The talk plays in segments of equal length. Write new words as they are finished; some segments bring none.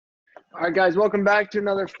All right, guys, welcome back to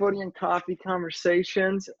another Footy and Coffee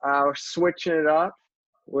Conversations. We're switching it up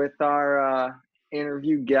with our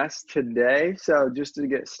interview guest today. So, just to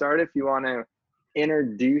get started, if you want to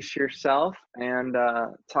introduce yourself and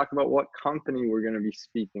talk about what company we're going to be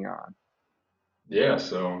speaking on. Yeah,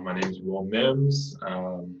 so my name is Will Mims.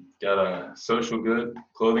 Got a social good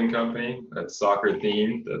clothing company that's soccer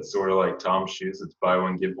themed. That's sort of like Tom's Shoes. It's buy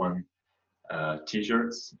one, give one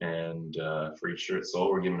t-shirts. And for each shirt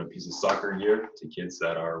sold, we're giving a piece of soccer gear to kids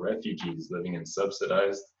that are refugees living in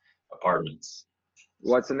subsidized apartments.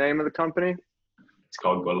 What's the name of the company? It's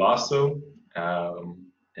called Golasso,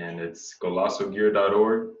 and it's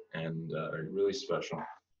golassogear.org, and really special.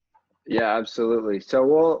 Yeah, absolutely. So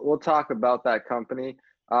we'll talk about that company.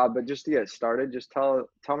 But just to get started, just tell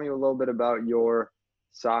me a little bit about your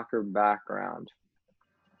soccer background.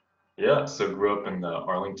 Yeah, so grew up in the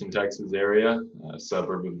Arlington, Texas area, a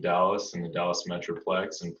suburb of Dallas in the Dallas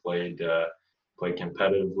Metroplex, and played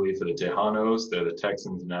competitively for the Tejanos. They're the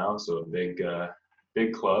Texans now, so a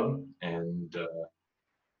big club, and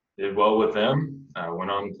did well with them. Went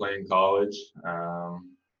on to play in college,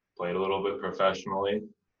 played a little bit professionally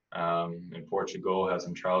in Portugal, had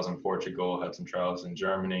some trials in Portugal, had some trials in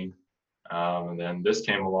Germany. And then this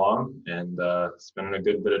came along and spending a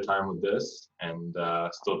good bit of time with this and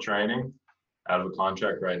still training, out of a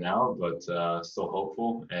contract right now, but still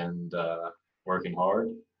hopeful and working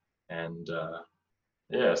hard. And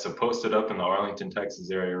yeah, so posted up in the Arlington,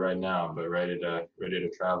 Texas area right now, but ready to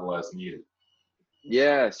travel as needed.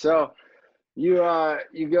 Yeah, so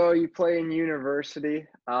you play in university.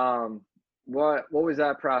 What was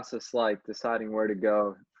that process like deciding where to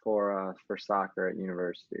go for soccer at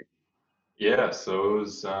university? Yeah, so it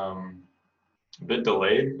was a bit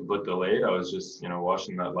delayed, I was just,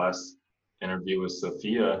 watching that last interview with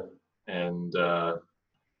Sophia and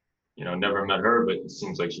never met her, but it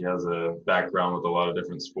seems like she has a background with a lot of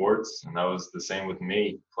different sports, and that was the same with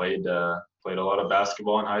me. Played a lot of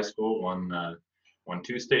basketball in high school. Won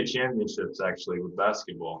two state championships actually with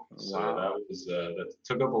basketball. So Wow. that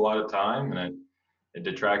took up a lot of time, and it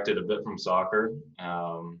detracted a bit from soccer.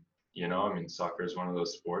 I mean, soccer is one of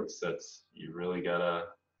those sports that's you really gotta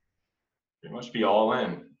pretty much be all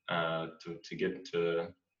in to get to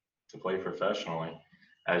play professionally,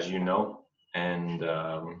 as you know, and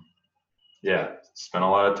yeah, spent a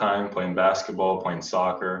lot of time playing basketball, playing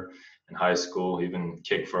soccer in high school, even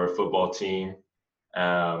kicked for a football team.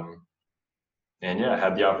 Um, and yeah,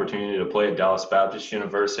 had the opportunity to play at Dallas Baptist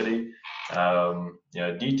University,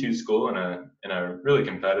 D2 school in a really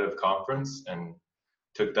competitive conference, and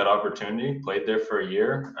took that opportunity, played there for a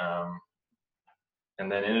year,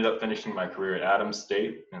 and then ended up finishing my career at Adams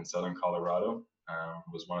State in Southern Colorado.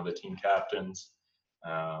 Was one of the team captains.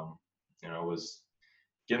 Um, was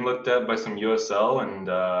getting looked at by some USL and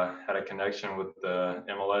had a connection with the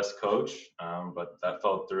MLS coach, but that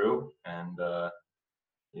fell through. And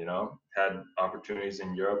had opportunities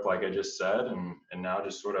in Europe, like I just said, and now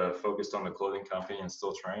just sort of focused on the clothing company and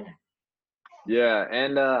still training. Yeah,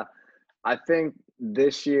 and I think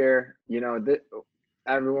this year,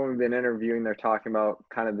 everyone we've been interviewing, they're talking about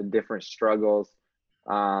kind of the different struggles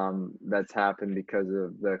that's happened because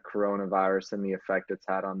of the coronavirus and the effect it's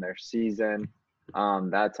had on their season,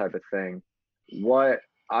 that type of thing. What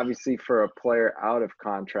Obviously for a player out of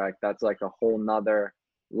contract, that's like a whole nother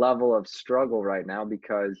level of struggle right now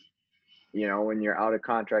because when you're out of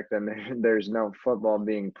contract and there's no football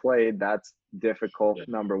being played, that's difficult, Yeah.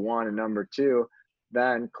 number one. And number two,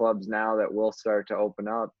 then clubs now that will start to open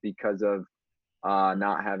up because of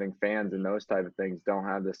not having fans and those type of things don't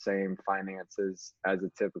have the same finances as a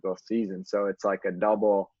typical season. So it's like a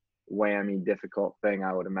double whammy difficult thing,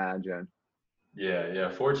 I would imagine. Yeah.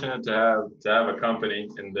 Fortunate to have a company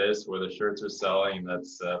in this where the shirts are selling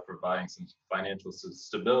that's providing some financial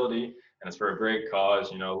stability, and it's for a great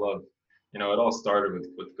cause. Love. It all started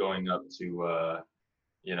with going up to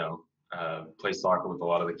play soccer with a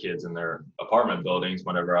lot of the kids in their apartment buildings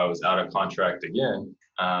whenever I was out of contract again,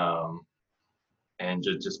 and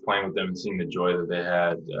just playing with them and seeing the joy that they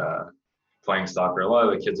had. Playing soccer. A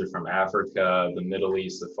lot of the kids are from Africa, the Middle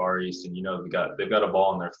East, the Far East, and they've got a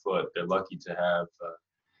ball in their foot. They're lucky to have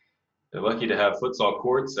futsal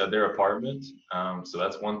courts at their apartment. So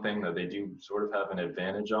that's one thing that they do sort of have an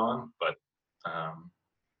advantage on. But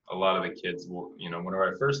a lot of the kids will,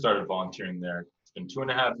 whenever I first started volunteering there, it's been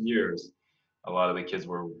 2.5 years. A lot of the kids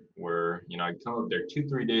were I'd come up there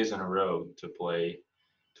 2-3 days in a row to play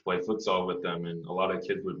futsal with them, and a lot of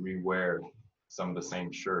kids would rewear some of the same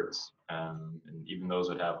shirts, and even those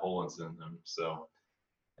would have holes in them. So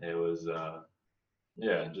it was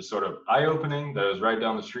yeah, just sort of eye-opening that it was right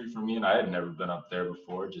down the street from me, and I had never been up there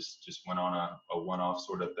before. Just went on a one-off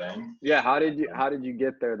sort of thing. Yeah, how did you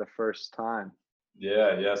get there the first time?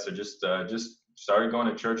 Yeah, yeah. So just started going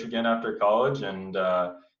to church again after college, and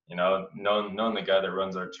you know, knowing the guy that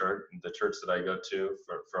runs our church, the church that I go to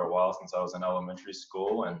for a while since I was in elementary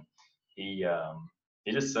school, and he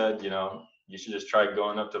he just said, you know, you should just try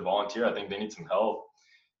going up to volunteer. I think they need some help.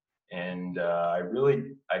 And I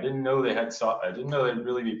didn't know I didn't know they'd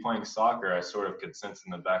really be playing soccer. I sort of could sense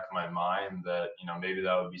in the back of my mind that, you know, maybe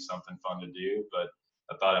that would be something fun to do, but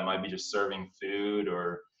I thought it might be just serving food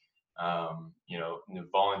or you know,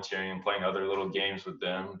 volunteering and playing other little games with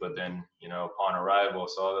them. But then, you know, upon arrival,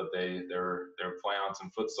 saw that they were playing on some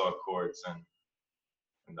futsal courts, and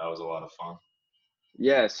that was a lot of fun.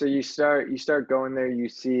 Yeah, so you start going there, you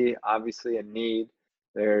see obviously a need.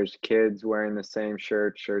 There's kids wearing the same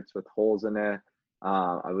shirts with holes in it.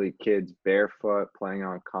 I believe kids barefoot playing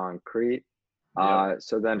on concrete. Yep,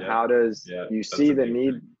 So then yep, how does yeah. you That's see a the big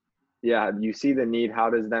need? thing. Yeah, you see the need. How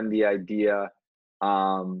does then the idea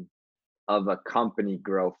um, of a company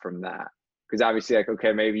grow from that? Because obviously, like,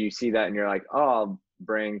 okay, maybe you see that and you're like, oh, I'll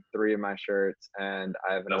bring three of my shirts and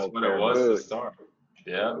I have an That's old what it pair of was to boots. start.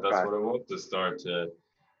 Yeah, that's Okay. what it was to start to,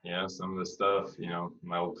 you know, some of the stuff, you know,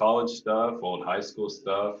 my old college stuff, old high school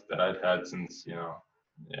stuff that I'd had since,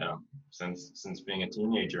 yeah, since being a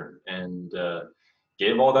teenager, and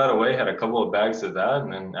gave all that away. Had a couple of bags of that,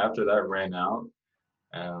 and then after that ran out.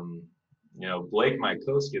 Um, you know, Blake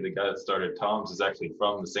Mykoski, the guy that started Tom's, is actually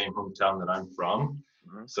from the same hometown that I'm from,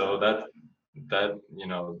 so Okay. that you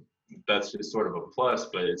know, that's just sort of a plus.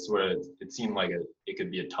 But it's sort of, it seemed like it could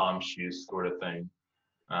be a Tom Shoes sort of thing.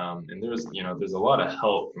 And there's a lot of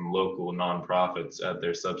help from local nonprofits at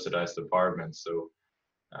their subsidized apartments. So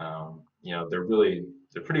you know, they're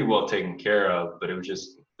pretty well taken care of. But it was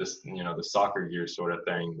just this, you know, the soccer gear sort of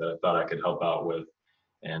thing that I thought I could help out with.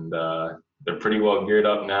 And they're pretty well geared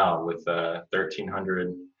up now with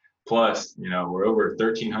 1,300 plus. You know, we're over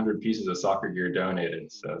 1,300 pieces of soccer gear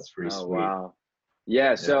donated, so it's pretty Oh sweet. wow. Yeah,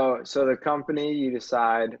 Yeah. so the company you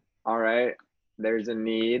decide, all right, there's a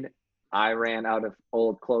need. I ran out of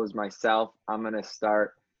old clothes myself. I'm gonna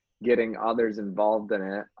start getting others involved in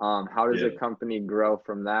it. How does a Yeah. company grow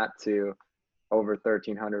from that to over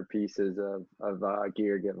 1,300 pieces of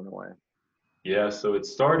gear given away? Yeah, so it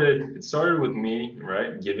started with me,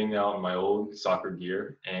 right, giving out my old soccer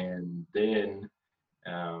gear, and then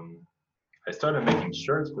um, I started making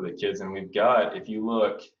shirts for the kids. And we've got, if you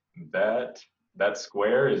look, that that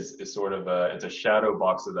square is sort of it's a shadow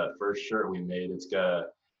box of that first shirt we made. It's got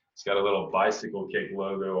a little bicycle kick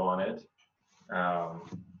logo on it. Um,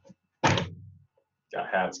 got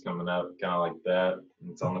hats coming up, kind of like that.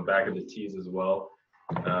 It's on the back of the tees as well.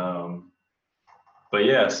 Um, but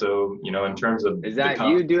yeah, so you know, in terms of Is the that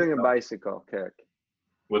you doing a bicycle kick?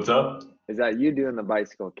 what's up? Is that you doing the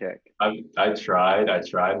bicycle kick? I tried,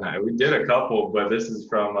 and we did a couple, but this is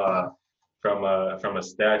from a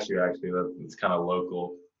statue actually that's kind of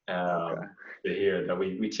local Okay. to here that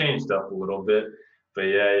we changed up a little bit. But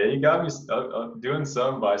yeah, you got me doing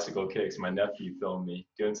some bicycle kicks. My nephew filmed me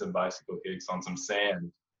doing some bicycle kicks on some sand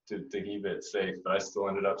to keep it safe, but I still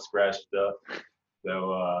ended up scratched up.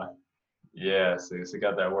 So yeah, so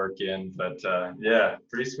got that work in. But yeah,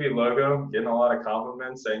 pretty sweet logo. Getting a lot of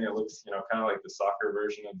compliments saying it looks, you know, kind of like the soccer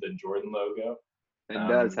version of the Jordan logo. It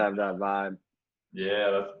does Um, have that vibe.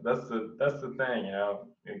 yeah, that's the thing, you know,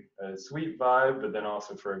 a sweet vibe, but then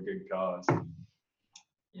also for a good cause,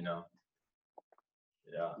 you know.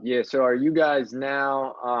 Yeah. Yeah, so are you guys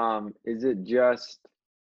now, is it just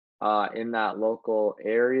in that local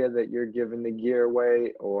area that you're giving the gear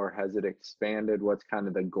away, or has it expanded? What's kind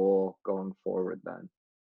of the goal going forward then?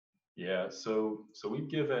 Yeah, so we've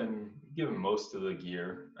given most of the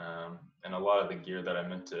gear, and a lot of the gear that I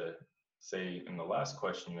meant to say in the last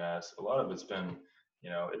question you asked. A lot of it's been, you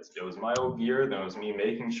know, it was my old gear, then it was me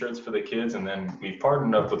making shirts for the kids, and then we've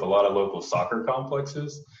partnered up with a lot of local soccer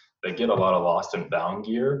complexes that get a lot of lost and found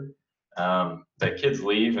gear. That kids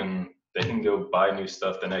leave and they can go buy new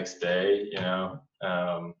stuff the next day, you know.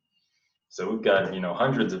 So we've got, you know,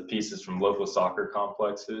 hundreds of pieces from local soccer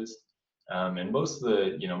complexes. And most of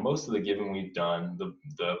the giving we've done,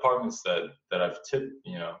 the apartments that I've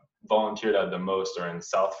volunteered at the most are in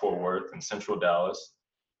South Fort Worth and Central Dallas.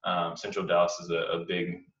 Central Dallas is a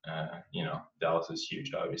big, you know, Dallas is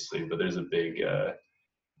huge, obviously, but there's a big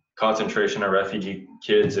concentration of refugee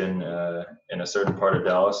kids in a certain part of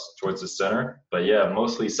Dallas towards the center. But yeah,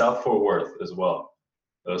 mostly South Fort Worth as well.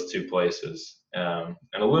 Those two places, and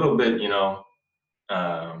a little bit, you know,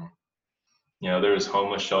 um, there's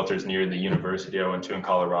homeless shelters near the university I went to in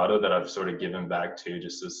Colorado that I've sort of given back to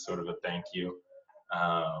just as sort of a thank you,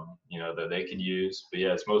 that they could use. But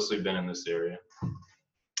yeah, it's mostly been in this area.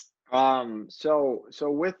 So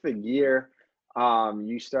with the gear,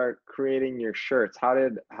 you start creating your shirts. How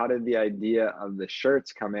did the idea of the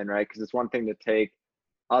shirts come in, right? Because it's one thing to take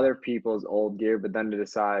other people's old gear, but then to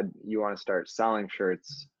decide you want to start selling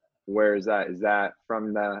shirts. Where is that? Is that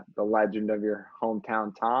from the legend of your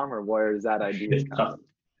hometown Tom, or where does that idea come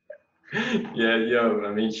from? Yeah, yo,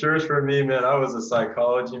 I mean, sure for me, man. I was a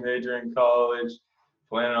psychology major in college,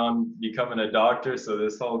 planning on becoming a doctor. So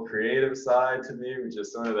this whole creative side to me was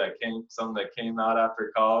just something that came out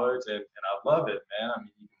after college, and I love it, man. I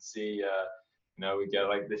mean, you can see, we got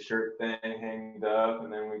like the shirt thing hanged up,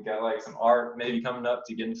 and then we got like some art maybe coming up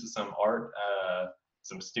to get into some art,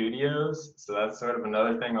 some studios. So that's sort of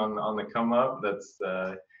another thing on the come up that's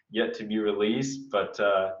yet to be released, but.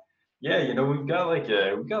 Yeah, we've got like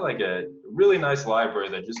a really nice library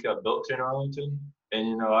that just got built in Arlington,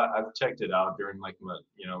 and I've checked it out during like my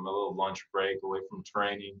little lunch break away from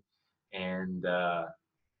training, and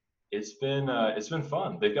it's been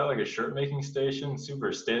fun. They've got like a shirt making station,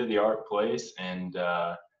 super state of the art place, and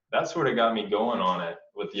that sort of got me going on it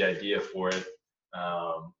with the idea for it.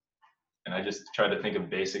 Um, and I just tried to think of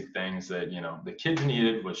basic things that the kids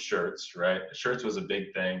needed was shirts, right? Shirts was a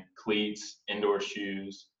big thing, cleats, indoor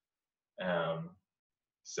shoes. Um,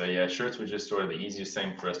 so yeah, shirts was just sort of the easiest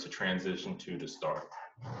thing for us to transition to start.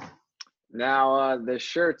 Now, the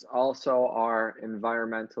shirts also are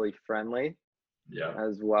environmentally friendly Yeah,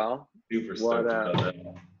 as well. super What stoked about that.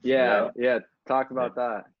 Yeah, Yeah, yeah, talk yeah, about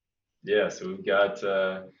that. yeah. So we've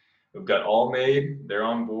got All Made. They're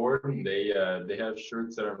on board. They have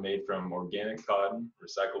shirts that are made from organic cotton,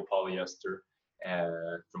 recycled polyester,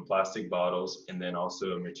 from plastic bottles, and then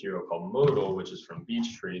also a material called modal, which is from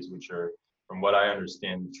beech trees, which are, from what I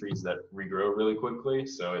understand, trees that regrow really quickly.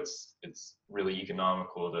 So it's really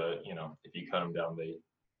economical to, if you cut them down,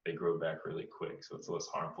 they grow back really quick. So it's less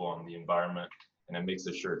harmful on the environment, and it makes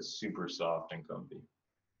the shirt super soft and comfy.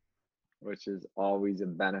 Which is always a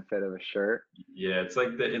benefit of a shirt. Yeah, it's like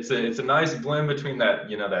it's a nice blend between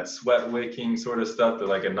that sweat wicking sort of stuff that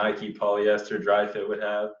like a Nike polyester dry fit would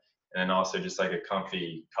have, and then also just like a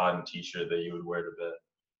comfy cotton t-shirt that you would wear to bed.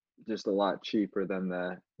 Just a lot cheaper than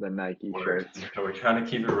the Nike We're shirts. we're trying to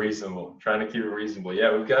keep it reasonable. Trying to keep it reasonable.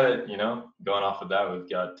 Yeah, we've got it. Going off of that, we've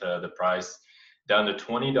got the price down to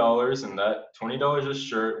 $20, and that $20 a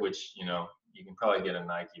shirt, which you can probably get a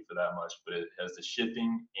Nike for that much, but it has the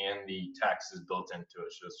shipping and the taxes built into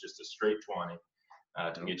it, so it's just a straight 20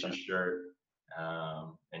 to get your Okay. shirt.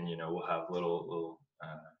 And we'll have little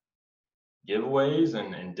giveaways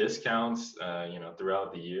and discounts,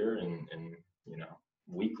 throughout the year and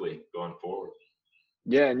weekly going forward.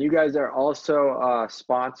 Yeah, and you guys are also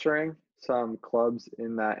sponsoring some clubs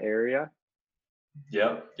in that area.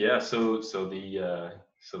 Yep. Yeah. So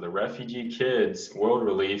the Refugee Kids World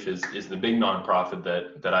Relief is the big nonprofit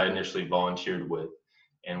that I initially volunteered with,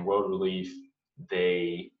 and World Relief,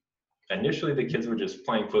 they initially the kids were just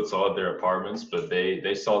playing futsal at their apartments, but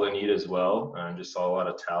they saw the need as well and just saw a lot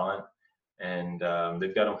of talent, and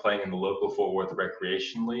they've got them playing in the local Fort Worth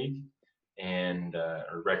Recreation League and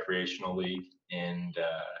or Recreational League, and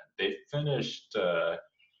they finished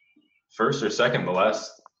first or second the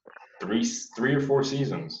last three or four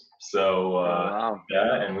seasons. So Oh wow.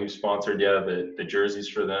 that, and we've sponsored the jerseys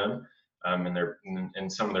for them,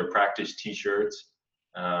 and some of their practice T-shirts,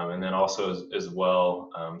 and then also as well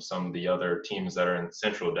some of the other teams that are in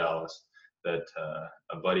Central Dallas that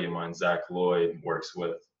a buddy of mine, Zach Lloyd, works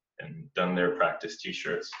with, and done their practice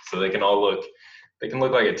T-shirts, so they can look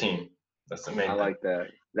like a team. That's the I main thing. like that.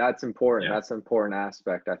 That's important. Yeah, That's an important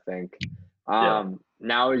aspect, I think. yeah.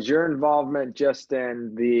 Now is your involvement just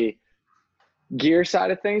in the gear side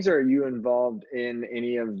of things, or are you involved in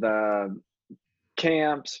any of the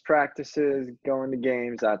camps, practices, going to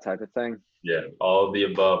games, that type of thing? Yeah, all of the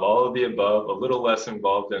above, all of the above. A little less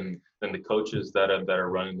involved than the coaches that are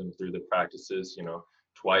running them through the practices,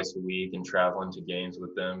 twice a week and traveling to games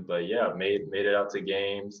with them. But yeah, made it out to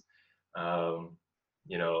games. Um,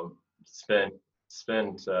 you know, spent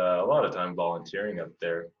spent a lot of time volunteering up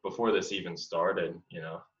there before this even started.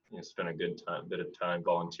 Spent a bit of time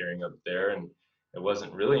volunteering up there, and it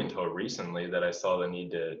wasn't really until recently that I saw the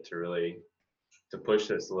need to really to push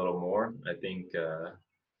this a little more. I think.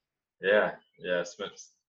 Yeah, yeah, spent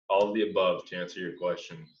all of the above to answer your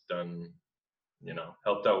question. Done,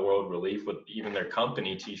 helped out World Relief with even their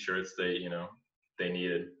company T-shirts. They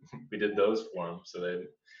needed. We did those for them, so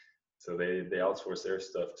they outsourced their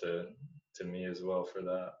stuff to me as well for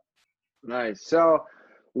that. Nice. So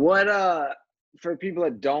what for people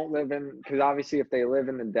that don't live in, because obviously if they live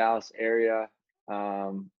in the Dallas area,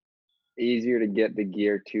 um, easier to get the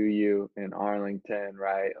gear to you in Arlington,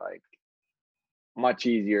 right? Like much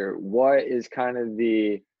easier. What is kind of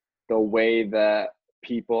the way that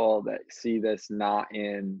people that see this not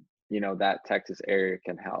in, that Texas area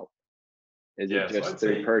can help? Is it Yeah, so just I'd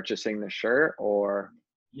through say, purchasing the shirt or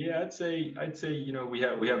yeah, I'd say, we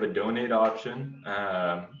have a donate option,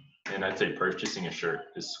 and I'd say purchasing a shirt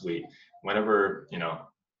is sweet. Whenever,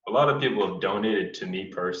 a lot of people have donated to me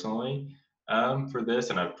personally, for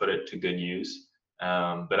this, and I've put it to good use.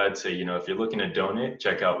 But I'd say, if you're looking to donate,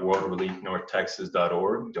 check out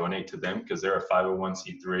worldreliefnorthtexas.org. Donate to them because they're a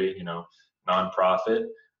 501c3, nonprofit.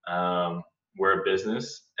 Um, we're a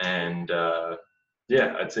business, and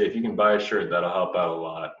yeah, I'd say if you can buy a shirt, that'll help out a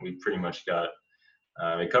lot. We pretty much got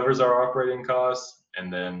it covers our operating costs,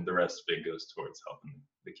 and then the rest of it goes towards helping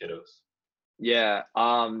the kiddos. yeah,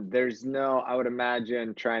 there's no, I would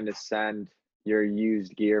imagine trying to send your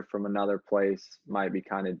used gear from another place might be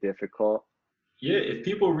kind of difficult. Yeah, if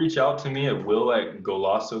people reach out to me at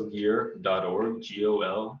will@golazzogear.org,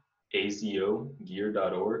 GOLAZO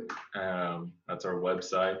gear.org. That's our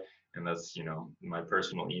website, and that's my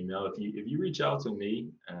personal email. If you reach out to me,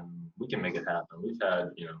 we can make it happen. We've had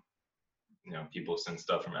people send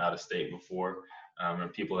stuff from out of state before,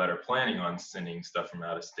 and people that are planning on sending stuff from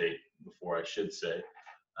out of state before, I should say.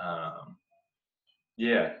 Um,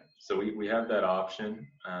 yeah, so we have that option.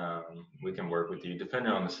 We can work with you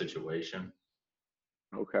depending on the situation.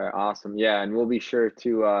 Okay, awesome. Yeah, and we'll be sure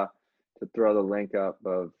to throw the link up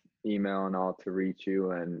of email and all to reach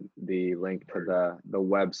you and the link to the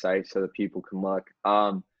website so that people can look.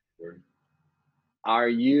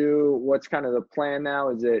 What's kind of the plan now?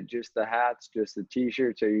 Is it just the hats, just the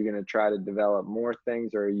t-shirts? Are you going to try to develop more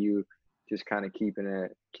things or are you just kind of keeping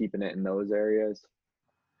it in those areas?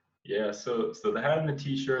 Yeah, so the hat and the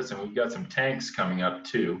t-shirts, and we've got some tanks coming up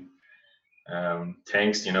too.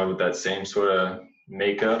 Tanks, with that same sort of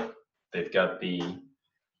makeup. They've got the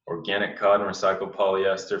organic cotton, recycled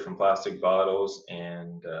polyester from plastic bottles,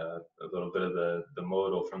 and a little bit of the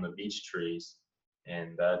modal from the beech trees.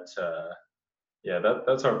 And that's our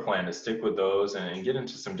plan, to stick with those and get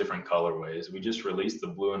into some different colorways. We just released the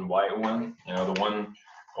blue and white one, the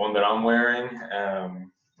one that I'm wearing.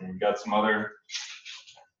 And we've got some other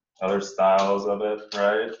styles of it,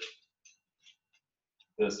 right?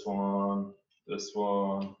 This one, this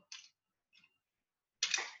one.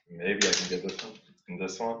 Maybe I can get this one. And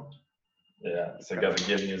this one. Yeah. So I got the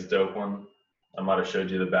Giving is Dope one. I might have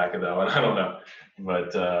showed you the back of that one. I don't know.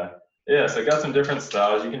 But yeah, so I got some different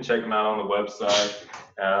styles. You can check them out on the website.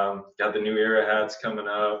 Got the new era hats coming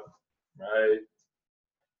up, right?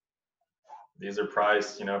 These are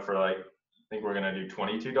priced, for like, I think we're gonna do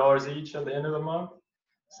 $22 each at the end of the month.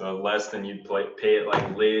 So less than you'd pay it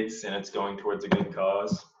like lids, and it's going towards a good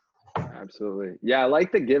cause. Absolutely. Yeah, I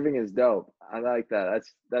like the Giving is Dope. I like that.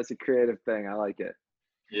 That's a creative thing. I like it.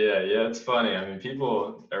 Yeah, it's funny. I mean,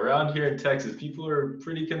 people around here in Texas, people are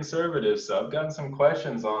pretty conservative. So I've gotten some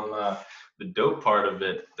questions on the dope part of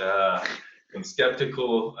it. Some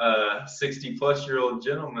skeptical 60-plus-year-old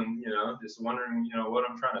gentlemen, just wondering, what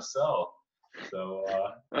I'm trying to sell. So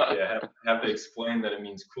yeah, have to explain that it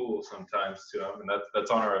means cool sometimes to them, and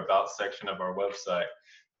that's on our about section of our website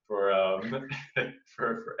for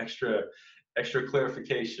for extra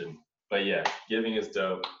clarification. But yeah, Giving is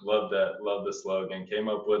Dope. Love that. Love the slogan. Came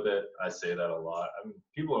up with it. I say that a lot. I mean,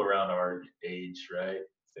 people around our age, right,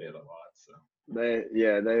 say it a lot. So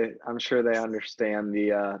I'm sure they understand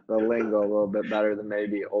the lingo a little bit better than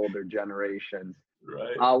maybe older generations.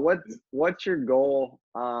 right. What's your goal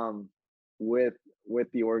with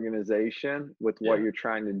the organization, with what Yeah. you're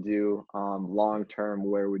trying to do long term?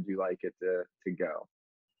 Where would you like it to go?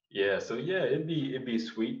 Yeah. So yeah, it'd be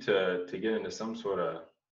sweet to get into some sort of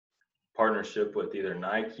partnership with either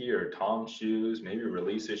Nike or Tom Shoes, maybe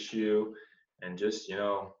release a shoe, and just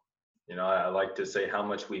I like to say how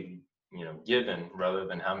much we've given rather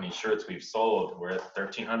than how many shirts we've sold. We're at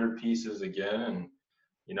 1,300 pieces again, and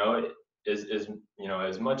it is as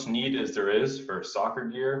much need as there is for soccer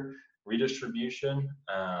gear redistribution.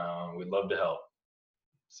 We'd love to help.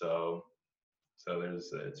 So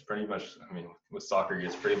it's pretty much, I mean, with soccer gear,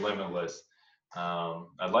 it's pretty limitless.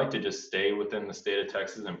 I'd like to just stay within the state of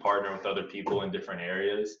Texas and partner with other people in different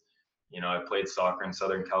areas. I played soccer in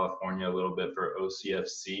Southern California a little bit for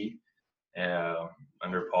OCFC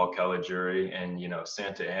under Paul Caligiuri, and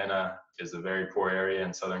Santa Ana is a very poor area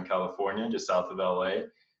in Southern California, just south of LA,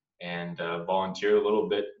 and volunteer a little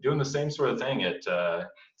bit, doing the same sort of thing at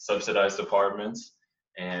subsidized apartments,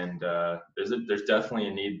 and there's definitely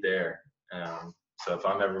a need there. So if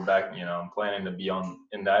I'm ever back, I'm planning to be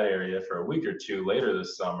in that area for a week or two later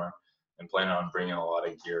this summer, and planning on bringing a lot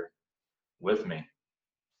of gear with me.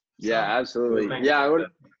 Yeah, So cool absolutely. things Yeah, like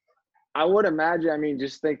that. I would imagine. I mean,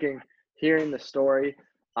 just hearing the story,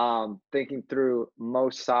 thinking through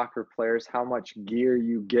most soccer players, how much gear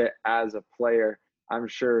you get as a player. I'm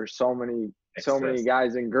sure so many Excess.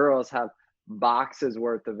 guys and girls have boxes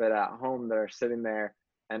worth of it at home that are sitting there,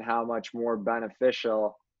 and how much more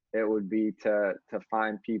beneficial it would be to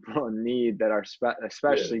find people in need that are Yeah.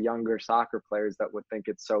 especially younger soccer players that would think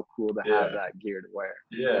it's so cool to have Yeah. that gear to wear.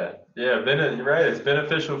 Yeah, yeah, right. It's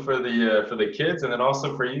beneficial for the kids, and then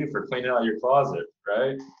also for you for cleaning out your closet,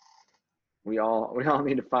 right? We all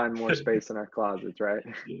need to find more space in our closets, right?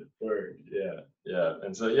 Yeah, word. Yeah, yeah.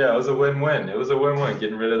 And so yeah, it was a win-win. It was a win-win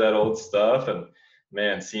getting rid of that old stuff, and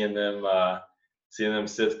man, seeing them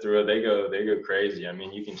sift through it, they go crazy. I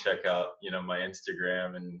mean, you can check out my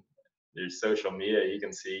Instagram and your social media. You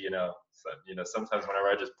can see sometimes whenever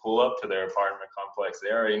I just pull up to their apartment complex,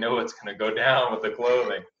 they already know what's going to go down with the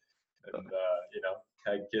clothing, and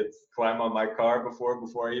had kids climb on my car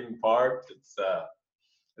before I even parked.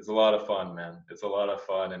 It's a lot of fun, man. It's a lot of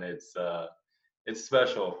fun, and it's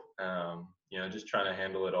special. Just trying to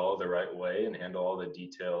handle it all the right way and handle all the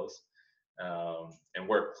details, and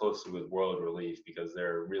work closely with World Relief because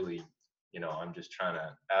they're really, I'm just trying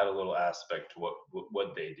to add a little aspect to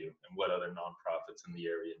what they do and what other nonprofits in the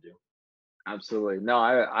area do. Absolutely. No,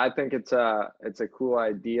 I think it's a cool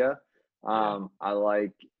idea. Yeah, I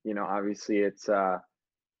like, obviously it's a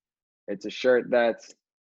shirt that's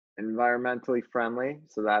environmentally friendly,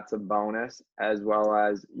 so that's a bonus, as well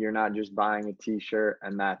as you're not just buying a t-shirt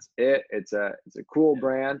and that's it. It's a cool yeah,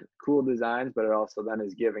 brand, cool designs, but it also then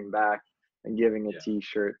is giving back and giving a yeah,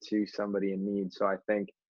 t-shirt to somebody in need. So I think,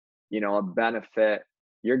 a benefit,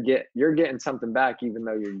 you're getting something back even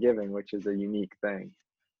though you're giving, which is a unique thing.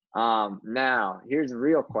 Now here's a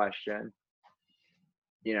real question.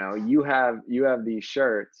 You have these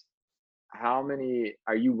shirts. How many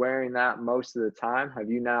are you wearing that most of the time? Have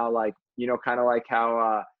you now, like, kind of like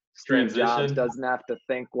how Steve Jobs transition. doesn't have to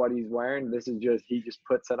think what he's wearing. This is just he just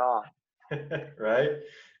puts it on. Right?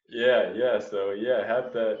 Yeah, yeah. So yeah,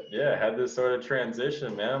 had this sort of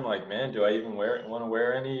transition, man. I'm like, man, do I even want to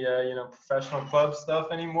wear any professional club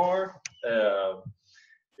stuff anymore?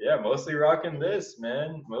 Yeah, mostly rocking this,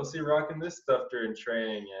 man. Mostly rocking this stuff during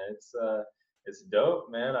training. Yeah, it's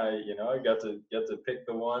dope, man. I got to pick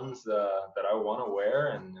the ones that I want to wear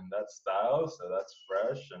and in that style, so that's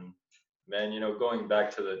fresh. And man, going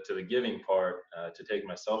back to the giving part, to take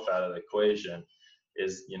myself out of the equation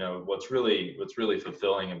is, what's really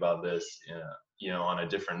fulfilling about this, on a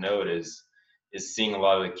different note is seeing a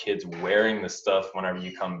lot of the kids wearing the stuff whenever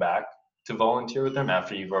you come back to volunteer with them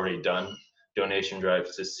after you've already done donation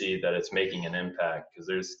drives, to see that it's making an impact, because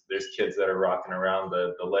there's kids that are rocking around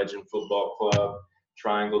the Legend Football Club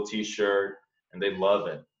triangle t-shirt and they love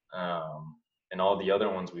it, and all the other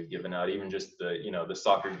ones we've given out, even just the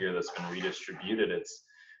soccer gear that's been redistributed,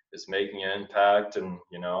 it's making an impact. And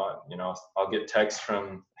I'll get texts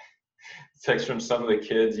from some of the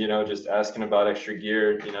kids, just asking about extra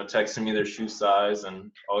gear, texting me their shoe size,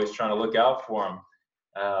 and always trying to look out for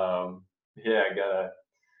them. Yeah, I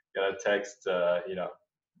gotta text,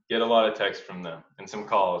 get a lot of texts from them and some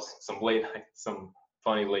calls, some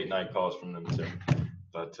funny late night calls from them too.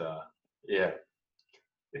 But yeah,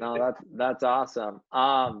 No, that's awesome.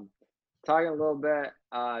 Talking a little bit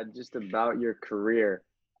just about your career.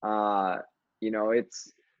 Uh,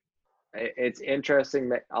 it's interesting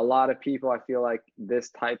that a lot of people, I feel like this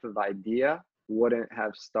type of idea wouldn't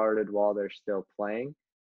have started while they're still playing.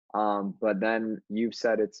 But then you've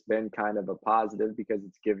said it's been kind of a positive because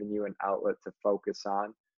it's given you an outlet to focus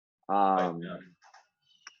on. like Um,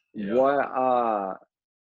 yeah.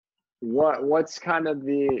 what what's kind of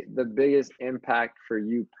the biggest impact for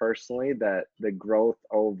you personally, that the growth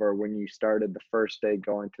over when you started the first day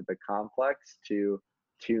going to the complex to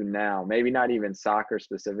now? Maybe not even soccer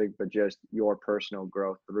specific, but just your personal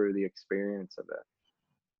growth through the experience of it.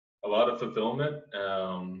 A lot of fulfillment.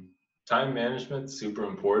 Time management, super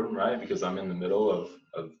important, right? Because I'm in the middle of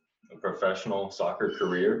a professional soccer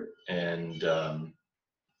career, and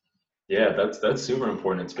yeah, that's super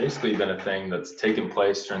important. It's basically been a thing that's taken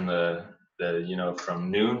place during the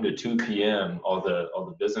from noon to 2 p.m. All the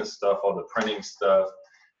business stuff, all the printing stuff,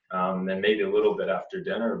 then maybe a little bit after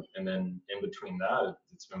dinner, and then in between that,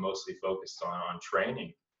 it's been mostly focused on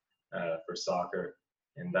training for soccer,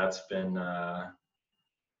 and that's been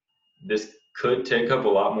this could take up a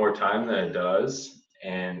lot more time than it does,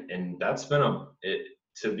 and that's been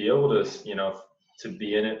to be able to to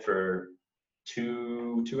be in it for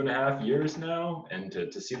two and a half years now, and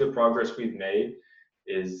to see the progress we've made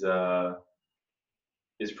is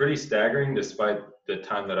pretty staggering, despite the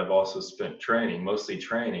time that I've also spent training, mostly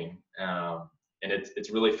training. And it's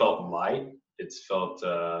really felt light. It's felt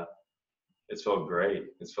great.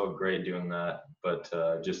 It's felt great doing that. But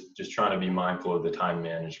just trying to be mindful of the time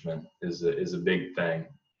management is a big thing.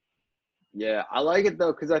 Yeah, I like it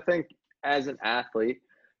though, because I think as an athlete,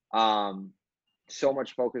 so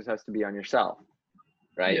much focus has to be on yourself,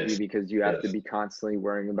 right? Yes. Because you have to Yes. be constantly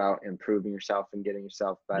worrying about improving yourself and getting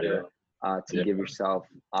yourself better, to Yeah. give yourself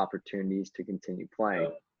opportunities to continue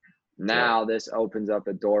playing. Yeah. Now this opens up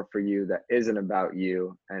a door for you that isn't about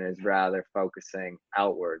you and is rather focusing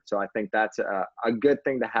outward. So I think that's a good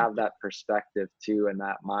thing to have that perspective too, and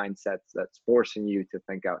that mindset that's forcing you to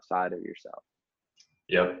think outside of yourself.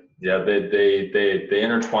 Yep. Yeah. They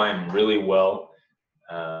intertwine really well.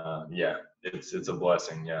 Yeah. It's a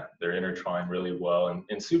blessing. Yeah. They're intertwined really well,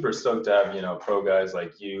 and super stoked to have, pro guys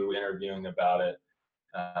like you interviewing about it,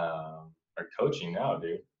 or coaching now,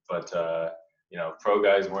 dude. But, pro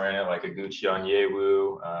guys wearing it like a Gucci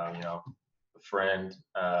Onyewu, a friend,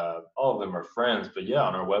 all of them are friends. But yeah,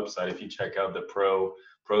 on our website, if you check out the pro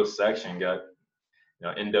section, got,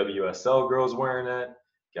 NWSL girls wearing it.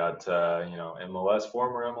 Got, MLS,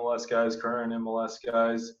 former MLS guys, current MLS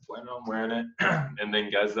guys planning on wearing it. And then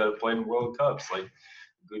guys that have played in World Cups like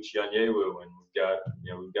Gucci Onyewu. And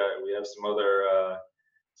we have some other,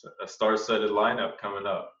 a star-studded lineup coming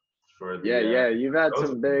up for the Yeah, you've had Rose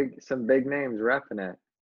some Bowl. big names repping it.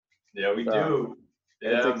 Yeah, we So do.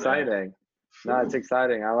 it's Yeah, man. exciting. No, it's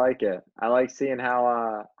exciting. I like it. I like seeing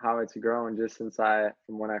how it's grown just from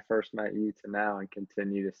when I first met you to now, and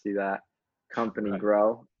continue to see that company Right.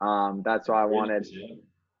 grow. That's why Yeah.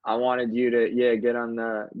 I wanted you to get on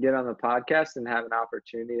the podcast and have an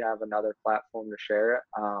opportunity to have another platform to share it.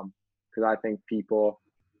 Because I think people,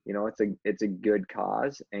 it's a good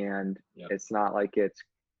cause, and Yeah. it's not like it's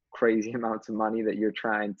crazy amounts of money that you're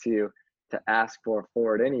trying to ask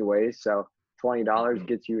for it anyway. So $20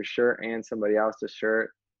 gets you a shirt and somebody else a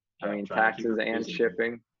shirt. I Yeah, mean, trying to keep taxes it and reasonable.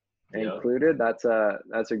 shipping Yeah. included. That's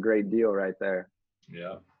a great deal right there.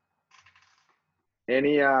 Yeah.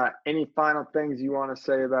 Any final things you want to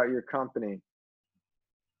say about your company?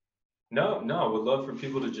 No, I would love for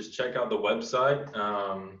people to just check out the website.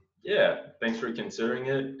 Yeah, thanks for considering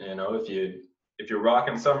it. If you're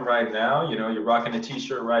rocking something right now, you're rocking a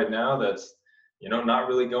t-shirt right now that's, not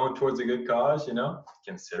really going towards a good cause,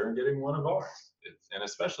 consider getting one of ours. And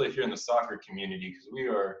especially if you're in the soccer community, because we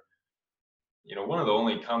are, one of the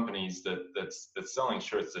only companies that's selling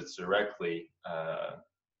shirts that's directly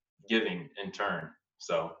giving in turn.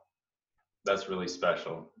 So that's really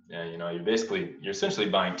special. Yeah, you're essentially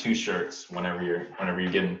buying two shirts whenever you're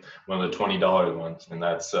getting one of the $20 ones, and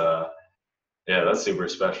that's super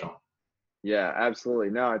special. Yeah, absolutely.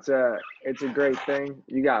 No, it's a great thing.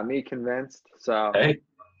 You got me convinced. So Hey,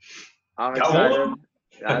 I'm got excited. one?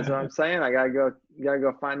 That's what I'm saying. I gotta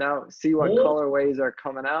go find out, see what colorways are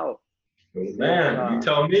coming out. Man, you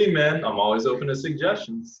tell me, man. I'm always open to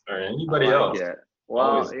suggestions, or anybody else. It.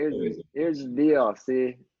 Well, Always. Here's the deal.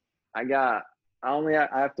 See, I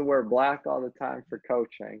have to wear black all the time for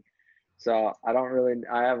coaching. So I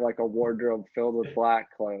have like a wardrobe filled with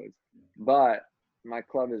black clothes, but my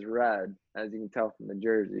club is red, as you can tell from the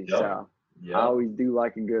jersey. Yep. So I always do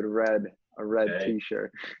like a good red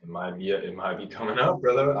t-shirt. It might be coming up,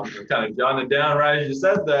 brother. I'm kind of jotting it down right as you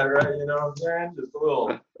said that, right? You know what I'm saying? Just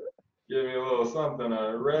give me a little something,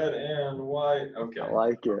 red and white. Okay. I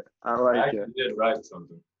like it. I did write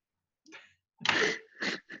something.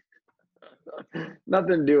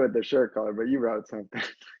 Nothing to do with the shirt color, but you wrote something.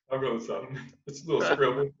 I wrote something. It's a little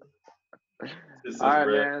scribble. All right,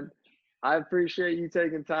 man. I appreciate you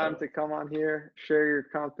taking time to come on here, share your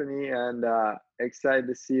company, and excited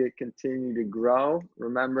to see it continue to grow.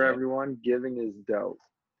 Remember, everyone, giving is dope.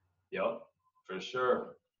 Yep, for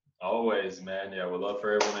sure. Always, man. Yeah, we'd love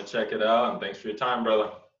for everyone to check it out. And thanks for your time,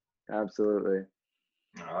 brother. Absolutely.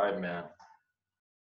 All right, man.